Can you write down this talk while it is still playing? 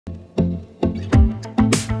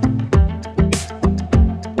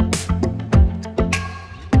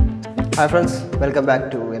Hi friends, welcome back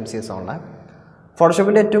to mcsonlive.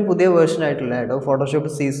 Photoshopന്റെ ഏറ്റവും പുതിയ version ആയിട്ടുള്ള Photoshop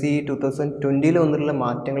CC 2020 ൽ വന്നിട്ടുള്ള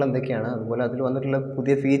മാറ്റങ്ങൾ എന്തൊക്കെയാണ് അതുപോലെ അതിൽ വന്നിട്ടുള്ള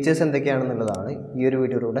പുതിയ ഫീച്ചേഴ്സ് എന്തൊക്കെയാണെന്നുള്ളതാണ് ഈ ഒരു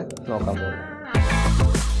വീഡിയോയിലൂടെ നോക്കാൻ പോകുന്നത്.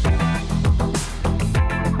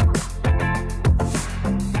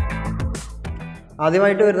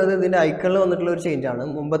 ആദ്യമായിട്ട് വരുന്നത് ഇതിന്റെ ഐക്കണിൽ വന്നിട്ടുള്ള ഒരു ചേഞ്ച് ആണ്.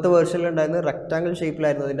 മുമ്പത്തെ വേർഷനിൽ ഉണ്ടായിരുന്ന റെക്ടാംഗിൾ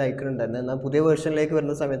ഷേപ്പിലായിരുന്നു ഇതിന്റെ ഐക്കൺ ഉണ്ടായിരുന്നത്. എന്നാൽ പുതിയ വേർഷനിലേക്ക്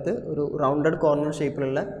വരുന്ന സമയത്ത് ഒരു റൗണ്ടഡ് കോർണർ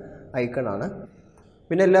ഷേപ്പിലുള്ള ഐക്കൺ ആണ്.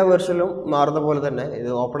 പിന്നെ എല്ലാ വേർഷനിലും മാറുന്ന പോലെ തന്നെ ഇത്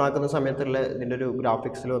ഓപ്പൺ ആക്കുന്ന സമയത്തുള്ള ഇതിൻ്റെ ഒരു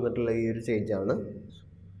ഗ്രാഫിക്സിൽ വന്നിട്ടുള്ള ഈ ഒരു ചേഞ്ച് ആണ്.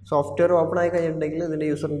 സോഫ്റ്റ്വെയർ ഓപ്പൺ ആയി കഴിഞ്ഞിട്ടുണ്ടെങ്കിൽ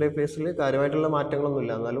ഇതിൻ്റെ യൂസർ ഇൻ്റർഫേസിൽ കാര്യമായിട്ടുള്ള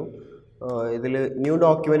മാറ്റങ്ങളൊന്നുമില്ല. എന്നാലും ഇതിൽ ന്യൂ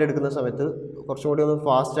ഡോക്യുമെൻ്റ് എടുക്കുന്ന സമയത്ത് കുറച്ചും കൂടി ഒന്ന്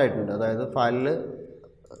ഫാസ്റ്റ് ആയിട്ടുണ്ട്. അതായത് ഫയലിൽ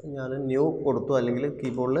ഞാൻ ന്യൂ കൊടുത്തു അല്ലെങ്കിൽ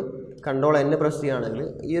കീബോർഡിൽ Ctrl+N പ്രസ് ചെയ്യുകയാണെങ്കിൽ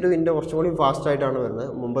ഈ ഒരു വിൻഡോ കുറച്ചും കൂടി ഫാസ്റ്റ് ആയിട്ടാണ് വരുന്നത്.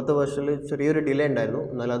 മുമ്പത്തെ വേർഷനിൽ ചെറിയൊരു ഡിലേ ഉണ്ടായിരുന്നു,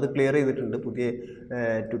 എന്നാൽ അത് ക്ലിയർ ചെയ്തിട്ടുണ്ട്. പുതിയ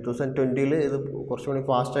 2020 ഇത് കുറച്ചും കൂടി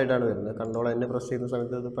ഫാസ്റ്റ് ആയിട്ടാണ് വരുന്നത്. Ctrl+N പ്രസ് ചെയ്യുന്ന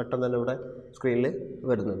സമയത്ത് ഇത് പെട്ടെന്ന് തന്നെ ഇവിടെ സ്ക്രീനിൽ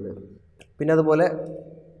വരുന്നുണ്ട്. പിന്നെ അതുപോലെ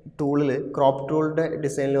ടൂളിൽ ക്രോപ്പ് ടൂളിൻ്റെ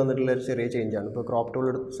ഡിസൈനിൽ വന്നിട്ടുള്ള ഒരു ചെറിയ ചേഞ്ചാണ്. ഇപ്പോൾ ക്രോപ്പ് ടൂൾ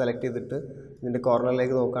സെലക്ട് ചെയ്തിട്ട് ഇതിൻ്റെ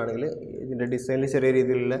കോർണറിലേക്ക് നോക്കുകയാണെങ്കിൽ ഇതിൻ്റെ ഡിസൈനിൽ ചെറിയ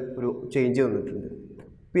രീതിയിലുള്ള ഒരു ചേഞ്ച് വന്നിട്ടുണ്ട്.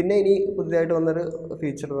 പിന്നെ ഇനി പുതിയതായിട്ട് വന്നൊരു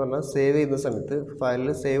ഫീച്ചർ എന്ന് പറഞ്ഞാൽ സേവ് ചെയ്യുന്ന സമയത്ത് ഫയലിൽ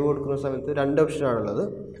സേവ് കൊടുക്കുന്ന സമയത്ത് രണ്ട് ഓപ്ഷനാണുള്ളത്.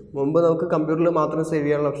 മുമ്പ് നമുക്ക് കമ്പ്യൂട്ടറിൽ മാത്രം സേവ്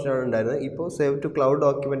ചെയ്യാനുള്ള ഓപ്ഷനാണ് ഉണ്ടായിരുന്നത്. ഇപ്പോൾ സേവ് ടു ക്ലൗഡ്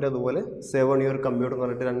ഡോക്യുമെൻ്റ് അതുപോലെ സേവ് ഓൺ യുവർ കമ്പ്യൂട്ടർ എന്ന്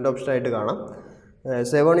പറഞ്ഞിട്ട് രണ്ട് ഓപ്ഷനായിട്ട് കാണാം.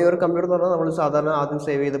 സേവ് ഓൺ യുവർ കമ്പ്യൂട്ടർ എന്ന് പറഞ്ഞാൽ നമ്മൾ സാധാരണ ആദ്യം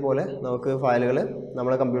സേവ് ചെയ്ത പോലെ നമുക്ക് ഫയലുകൾ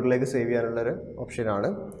നമ്മളെ കമ്പ്യൂട്ടറിലേക്ക് സേവ് ചെയ്യാനുള്ളൊരു ഓപ്ഷനാണ്.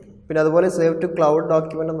 പിന്നെ അതുപോലെ സേവ് ടു ക്ലൗഡ്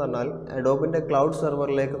ഡോക്യുമെൻ്റ് എന്ന് പറഞ്ഞാൽ അഡോബിൻ്റെ ക്ലൗഡ്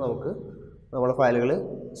സെർവറിലേക്ക് നമുക്ക് നമ്മളെ ഫയലുകൾ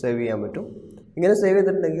സേവ് ചെയ്യാൻ പറ്റും. ഇങ്ങനെ സേവ്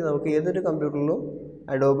ചെയ്തിട്ടുണ്ടെങ്കിൽ നമുക്ക് ഏതൊരു കമ്പ്യൂട്ടറിലും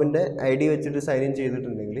അഡോബിൻ്റെ ID വെച്ചിട്ട് സൈൻ ഇൻ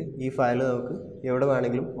ചെയ്തിട്ടുണ്ടെങ്കിൽ ഈ ഫയൽ നമുക്ക് എവിടെ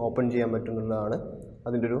വേണമെങ്കിലും ഓപ്പൺ ചെയ്യാൻ പറ്റും എന്നുള്ളതാണ്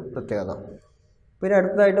അതിൻ്റെ ഒരു പ്രത്യേകത.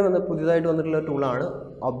 പിന്നെ പുതിയതായിട്ട് വന്നിട്ടുള്ള ടൂളാണ്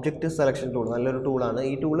ഒബ്ജക്റ്റ് സെലക്ഷൻ ടൂൾ. നല്ലൊരു ടൂളാണ്.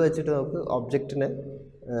 ഈ ടൂൾ വെച്ചിട്ട് നമുക്ക് ഒബ്ജക്റ്റിനെ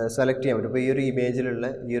സെലക്ട് ചെയ്യാൻ പറ്റും. ഇപ്പോൾ ഈ ഒരു ഇമേജിലുള്ള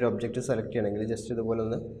ഈ ഒരു ഒബ്ജക്റ്റ് സെലക്ട് ചെയ്യണമെങ്കിൽ ജസ്റ്റ് ഇതുപോലെ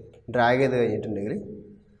ഒന്ന് ഡ്രാഗ് ചെയ്ത് കഴിഞ്ഞിട്ടുണ്ടെങ്കിൽ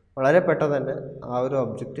വളരെ പെട്ടെന്ന് തന്നെ ആ ഒരു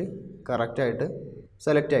ഒബ്ജക്റ്റ് കറക്റ്റായിട്ട്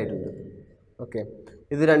സെലക്ട് ആയിട്ടുണ്ട്. ഓക്കെ,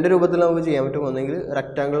 ഇത് രണ്ട് രൂപത്തിൽ നമുക്ക് ചെയ്യാൻ പറ്റും. ഒന്നെങ്കിൽ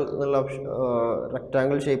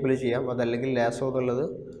റെക്റ്റാങ്കിൾ ഷേപ്പിൽ ചെയ്യാം, അതല്ലെങ്കിൽ ലാസോ എന്നുള്ളത്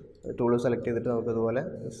ടൂൾ സെലക്ട് ചെയ്തിട്ട് നമുക്ക് ഇതുപോലെ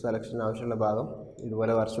സെലക്ഷൻ ആവശ്യമുള്ള ഭാഗം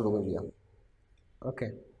ഇതുപോലെ വരച്ചു കൊടുക്കുകയും ചെയ്യാം. ഓക്കെ,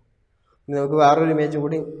 ഇനി നമുക്ക് വേറൊരു ഇമേജ്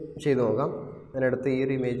കൂടി ചെയ്ത് നോക്കാം. അതിനടുത്ത് ഈ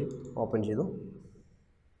ഒരു ഇമേജ് ഓപ്പൺ ചെയ്തു.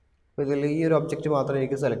 അപ്പോൾ ഇതിൽ ഈ ഒരു ഒബ്ജക്റ്റ് മാത്രം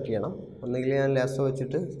എനിക്ക് സെലക്ട് ചെയ്യണം. ഒന്നെങ്കിൽ ഞാൻ ലാസോ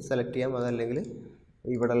വെച്ചിട്ട് സെലക്ട് ചെയ്യാം, അതല്ലെങ്കിൽ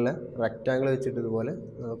ഇവിടെയുള്ള റെക്റ്റാങ്കിൾ വെച്ചിട്ട് ഇതുപോലെ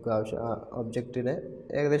നമുക്ക് ഒബ്ജക്റ്റിനെ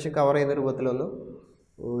ഏകദേശം കവർ ചെയ്യുന്ന രൂപത്തിലൊന്ന്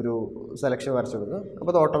ഒരു സെലക്ഷൻ വരച്ചു കൊടുക്കുക.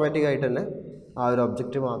 അപ്പോൾ അത് ഓട്ടോമാറ്റിക്കായിട്ട് തന്നെ ആ ഒരു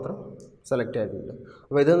ഒബ്ജക്റ്റ് മാത്രം സെലക്ട് ആയിട്ടുണ്ട്.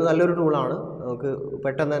 അപ്പോൾ ഇത് നല്ലൊരു ടൂളാണ്. നമുക്ക്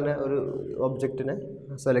പെട്ടെന്ന് തന്നെ ഒരു ഒബ്ജക്റ്റിനെ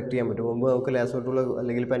സെലക്ട് ചെയ്യാൻ പറ്റും. മുമ്പ് നമുക്ക് ലാസോ ടൂൾ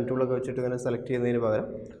അല്ലെങ്കിൽ പെൻ ടൂളൊക്കെ വെച്ചിട്ട് ഇങ്ങനെ സെലക്ട് ചെയ്യുന്നതിന് പകരം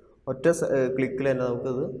ഒറ്റ ക്ലിക്കിൽ തന്നെ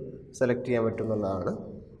നമുക്കത് സെലക്ട് ചെയ്യാൻ പറ്റും എന്നുള്ളതാണ്.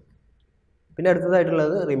 പിന്നെ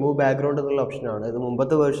അടുത്തതായിട്ടുള്ളത് റിമൂവ് ബാക്ക്ഗ്രൗണ്ട് എന്നുള്ള ഓപ്ഷനാണ്. ഇത്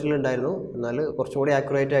മുമ്പത്തെ വേർഷനിൽ ഉണ്ടായിരുന്നു, എന്നാൽ കുറച്ചും കൂടി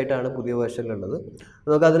ആക്യുറേറ്റ് ആയിട്ടാണ് പുതിയ വേർഷനിലുള്ളത്.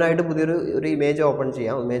 നമുക്ക് അതിനായിട്ട് പുതിയൊരു ഇമേജ് ഓപ്പൺ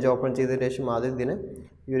ചെയ്യാം. ഇമേജ് ഓപ്പൺ ചെയ്തതിന് ശേഷം ആദ്യം ഇതിന്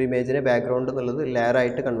ഈ ഒരു ഇമേജിനെ ബാക്ക്ഗ്രൗണ്ട് എന്നുള്ളത്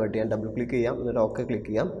ലെയറായിട്ട് കൺവേർട്ട് ചെയ്യാം. ഡബിൾ ക്ലിക്ക് ചെയ്യാം, എന്നിട്ട് ഓക്കെ ക്ലിക്ക്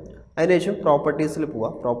ചെയ്യാം. അതിനുശേഷം പ്രോപ്പർട്ടീസിൽ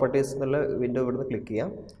പോവാം. പ്രോപ്പർട്ടീസ് എന്നുള്ള വിൻഡോ ഇവിടുന്ന് ക്ലിക്ക്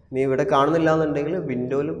ചെയ്യാം. നീ ഇവിടെ കാണുന്നില്ല എന്നുണ്ടെങ്കിൽ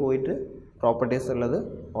വിൻഡോയിൽ പോയിട്ട് പ്രോപ്പർട്ടീസ് ഉള്ളത്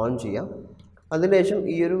ഓൺ ചെയ്യാം. അതിനുശേഷം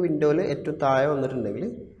ഈ ഒരു വിൻഡോയിൽ ഏറ്റവും താഴെ വന്നിട്ടുണ്ടെങ്കിൽ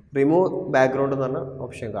റിമൂവ് ബാക്ക്ഗ്രൗണ്ട് എന്ന് പറഞ്ഞ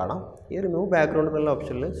ഓപ്ഷൻ കാണാം. ഈ റിമൂവ് ബാക്ക്ഗ്രൗണ്ട് എന്നുള്ള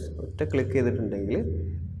ഓപ്ഷനിൽ ഒറ്റ ക്ലിക്ക് ചെയ്തിട്ടുണ്ടെങ്കിൽ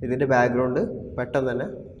ഇതിൻ്റെ ബാക്ക്ഗ്രൗണ്ട് പെട്ടെന്ന് തന്നെ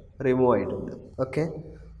റിമൂവ് ആയിട്ടുണ്ട്. ഓക്കെ,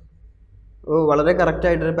 വളരെ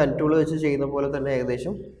കറക്റ്റായിട്ടൊരു പെൻ ടൂൾ വെച്ച് ചെയ്യുന്ന പോലെ തന്നെ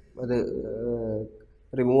ഏകദേശം അത്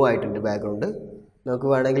റിമൂവ് ആയിട്ടുണ്ട് ബാക്ക്ഗ്രൗണ്ട്. നമുക്ക്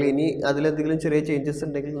വേണമെങ്കിൽ ഇനി അതിലെന്തെങ്കിലും ചെറിയ ചേഞ്ചസ്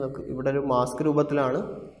ഉണ്ടെങ്കിൽ നമുക്ക് ഇവിടെ ഒരു മാസ്ക് രൂപത്തിലാണ്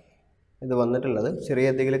ഇത് വന്നിട്ടുള്ളത്.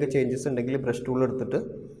 ചെറിയ എന്തെങ്കിലുമൊക്കെ ചേഞ്ചസ് ഉണ്ടെങ്കിൽ ബ്രഷ് ടൂൾ എടുത്തിട്ട്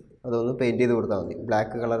അതൊന്ന് പെയിൻറ്റ് ചെയ്ത് കൊടുത്താൽ മതി.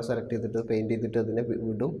 ബ്ലാക്ക് കളർ സെലക്ട് ചെയ്തിട്ട് പെയിൻറ്റ് ചെയ്തിട്ട് അതിനെ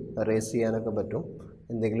വീണ്ടും എറേസ് ചെയ്യാനൊക്കെ പറ്റും.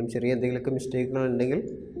 എന്തെങ്കിലുമൊക്കെ മിസ്റ്റേക്കുകൾ ഉണ്ടെങ്കിൽ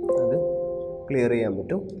അത് ക്ലിയർ ചെയ്യാൻ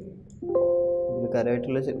പറ്റും. ഇതിൽ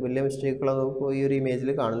കാര്യമായിട്ടുള്ള വലിയ മിസ്റ്റേക്കുകളൊന്നും ഇപ്പോൾ ഈ ഒരു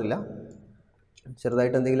ഇമേജിൽ കാണുന്നില്ല.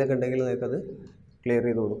 ചെറുതായിട്ട് എന്തെങ്കിലുമൊക്കെ ഉണ്ടെങ്കിൽ നിങ്ങൾക്കത് ക്ലിയർ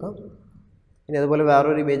ചെയ്ത് കൊടുക്കാം. ഇനി അതുപോലെ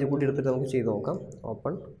വേറൊരു ഇമേജ് കൂടി എടുത്തിട്ട് നമുക്ക് ചെയ്ത് നോക്കാം.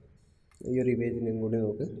 ഓപ്പൺ ഈ ഒരു ഇമേജിനും കൂടി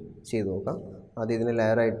നമുക്ക് ചെയ്ത് നോക്കാം. ആദ്യം ഇതിനെ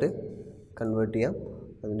ലെയറായിട്ട് കൺവേർട്ട് ചെയ്യാം.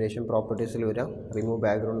 അതിനുശേഷം പ്രോപ്പർട്ടീസിൽ വരാം. റിമൂവ്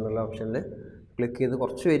ബാക്ക്ഗ്രൗണ്ട് എന്നുള്ള ഓപ്ഷനിൽ ക്ലിക്ക് ചെയ്ത്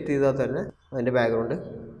കുറച്ച് വെയിറ്റ് ചെയ്താൽ തന്നെ അതിൻ്റെ ബാക്ക്ഗ്രൗണ്ട്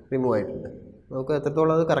റിമൂവ് ആയിട്ടുണ്ട്. നമുക്ക്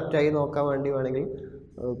എത്രത്തോളം അത് കറക്റ്റായി നോക്കാൻ വേണമെങ്കിൽ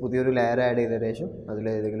പുതിയൊരു ലെയർ ആഡ് ചെയ്തതിന് ശേഷം അതിൽ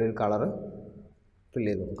ഏതെങ്കിലും ഒരു കളറ്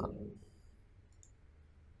ഫില്ല് ചെയ്ത് നോക്കാം.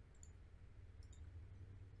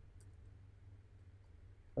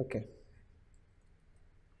 ഓക്കെ,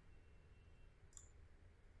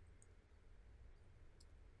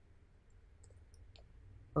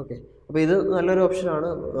 അപ്പോൾ ഇത് നല്ലൊരു ഓപ്ഷനാണ്.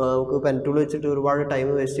 നമുക്ക് പെൻ ടൂൾ വെച്ചിട്ട് ഒരുപാട് ടൈം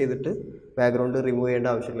വേസ്റ്റ് ചെയ്തിട്ട് ബാക്ക്ഗ്രൗണ്ട് റിമൂവ് ചെയ്യേണ്ട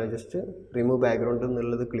ആവശ്യമില്ല. ജസ്റ്റ് റിമൂവ് ബാക്ക്ഗ്രൗണ്ട്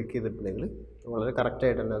എന്നുള്ളത് ക്ലിക്ക് ചെയ്തിട്ടുണ്ടെങ്കിൽ വളരെ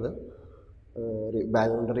കറക്റ്റായിട്ട് തന്നെ അത്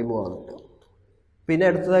ബാക്ക്ഗ്രൗണ്ട് റിമൂവ് ആകുന്നുണ്ട്. പിന്നെ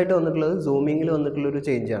അടുത്തതായിട്ട് വന്നിട്ടുള്ളത് സൂമിങ്ങിൽ വന്നിട്ടുള്ളൊരു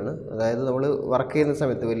ചേഞ്ചാണ്. അതായത് നമ്മൾ വർക്ക് ചെയ്യുന്ന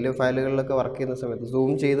സമയത്ത്, വലിയ ഫയലുകളിലൊക്കെ വർക്ക് ചെയ്യുന്ന സമയത്ത്,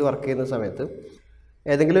 സൂം ചെയ്ത് വർക്ക് ചെയ്യുന്ന സമയത്ത്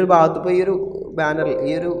ഏതെങ്കിലും ഒരു ഭാഗത്ത്, ഇപ്പോൾ ഈ ഒരു ബാനറിൽ,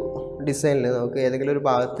 ഈ ഒരു ഡിസൈനിൽ നമുക്ക് ഏതെങ്കിലും ഒരു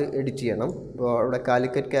ഭാഗത്ത് എഡിറ്റ് ചെയ്യണം. ഇപ്പോൾ അവിടെ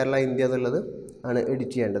കാലിക്കറ്റ് കേരള ഇന്ത്യ എന്നുള്ളത് ആണ്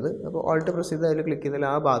എഡിറ്റ് ചെയ്യേണ്ടത്. അപ്പോൾ ഓൾട്ട് പ്രസ് ചെയ്ത് അതിൽ ക്ലിക്ക് ചെയ്താൽ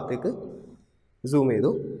ആ ഭാഗത്തേക്ക് സൂം ചെയ്തു.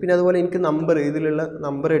 പിന്നെ അതുപോലെ എനിക്ക് ഇതിലുള്ള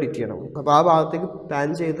നമ്പർ എഡിറ്റ് ചെയ്യണം. അപ്പോൾ ആ ഭാഗത്തേക്ക് പാൻ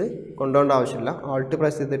ചെയ്ത് കൊണ്ടുപോകേണ്ട ആവശ്യമില്ല. ഓൾട്ട്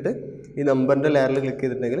പ്രസ് ചെയ്തിട്ട് ഈ നമ്പറിൻ്റെ ലെയറിൽ ക്ലിക്ക്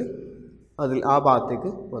ചെയ്തിട്ടുണ്ടെങ്കിൽ ആ ഭാഗത്തേക്ക്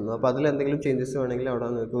വന്നു. അപ്പോൾ അതിൽ എന്തെങ്കിലും ചേഞ്ചസ് വേണമെങ്കിൽ അവിടെ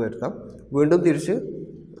നിങ്ങൾക്ക് വരുത്താം. വീണ്ടും തിരിച്ച്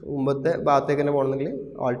മുമ്പത്തെ ഭാഗത്തേക്ക് തന്നെ പോകണമെങ്കിൽ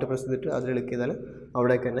ഓൾട്ട് പ്രസ് ചെയ്തിട്ട് അതിൽ ക്ലിക്ക് ചെയ്താൽ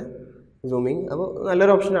അവിടേക്ക് തന്നെ സൂമിങ്. അപ്പോൾ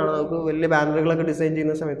നല്ലൊരു ഓപ്ഷനാണ്. നമുക്ക് വലിയ ബാനറുകളൊക്കെ ഡിസൈൻ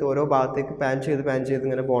ചെയ്യുന്ന സമയത്ത് ഓരോ ഭാഗത്തേക്ക് പാൻ ചെയ്ത്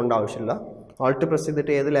ഇങ്ങനെ പോകേണ്ട ആവശ്യമില്ല. ഓൾട്ട് പ്രസ്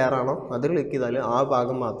ചെയ്തിട്ട് ഏത് ലെയറാണോ അത് ക്ലിക്ക് ചെയ്താൽ ആ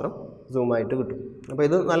ഭാഗം മാത്രം സൂമായിട്ട് കിട്ടും. അപ്പോൾ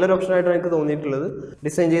ഇത് നല്ലൊരു ഓപ്ഷനായിട്ടാണ് എനിക്ക് തോന്നിയിട്ടുള്ളത്.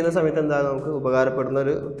 ഡിസൈൻ ചെയ്യുന്ന സമയത്ത് എന്താ നമുക്ക് ഉപകാരപ്പെടുന്ന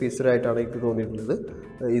ഒരു ഫീച്ചറായിട്ടാണ് എനിക്ക് തോന്നിയിട്ടുള്ളത്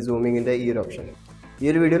ഈ സൂമിങ്ങിൻ്റെ ഈ ഒരു ഓപ്ഷൻ. ഈ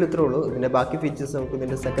ഒരു വീഡിയോയിൽ ഇത്രേ ഉള്ളൂ. ഇതിൻ്റെ ബാക്കി ഫീച്ചേഴ്സ് നമുക്ക്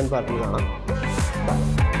ഇതിൻ്റെ സെക്കൻഡ് പാർട്ടിൽ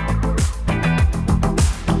കാണാം.